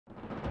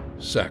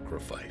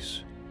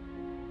Sacrifice.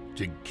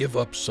 To give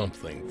up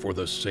something for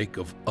the sake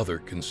of other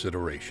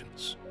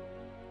considerations.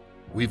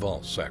 We've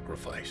all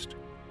sacrificed.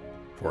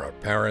 For our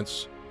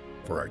parents,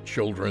 for our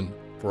children,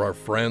 for our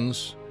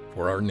friends,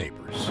 for our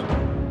neighbors.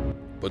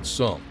 But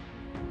some,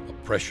 a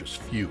precious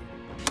few,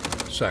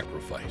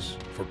 sacrifice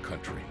for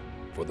country,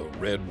 for the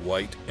red,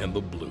 white, and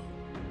the blue.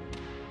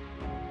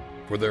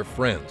 For their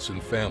friends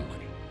and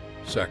family,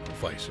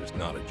 sacrifice is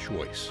not a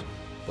choice,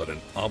 but an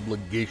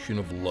obligation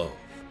of love.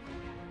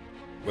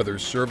 Whether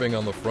serving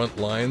on the front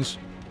lines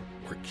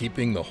or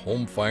keeping the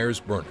home fires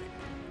burning,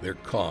 their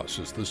cause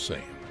is the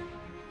same.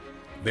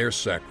 Their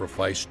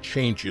sacrifice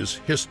changes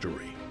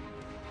history,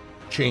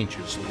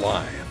 changes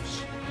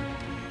lives,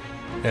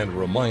 and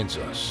reminds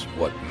us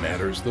what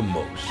matters the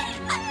most.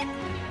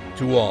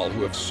 To all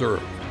who have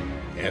served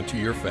and to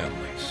your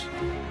families,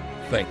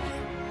 thank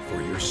you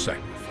for your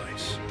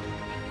sacrifice.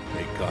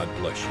 May God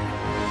bless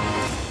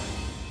you.